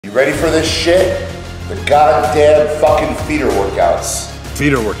You ready for this shit? The goddamn fucking feeder workouts.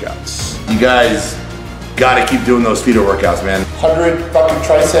 Feeder workouts. You guys gotta keep doing those feeder workouts, man. 100 fucking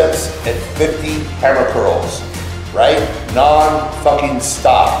triceps and 50 hammer curls, right? Non-fucking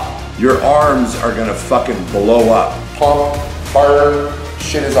stop. Your arms are gonna fucking blow up. Pump, burn,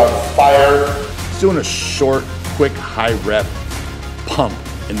 shit is on fire. Just doing a short, quick, high rep pump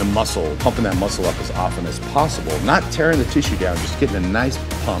in the muscle, pumping that muscle up as often as possible. Not tearing the tissue down, just getting a nice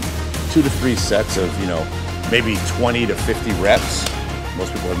pump. 2 to 3 sets of, maybe 20 to 50 reps.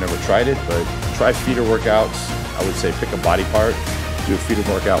 Most people have never tried it, but try feeder workouts. I would say pick a body part, do a feeder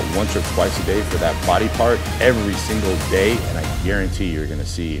workout once or twice a day for that body part every single day, and I guarantee you're gonna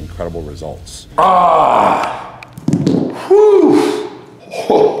see incredible results. Whew.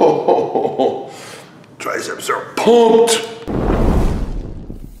 Triceps are pumped.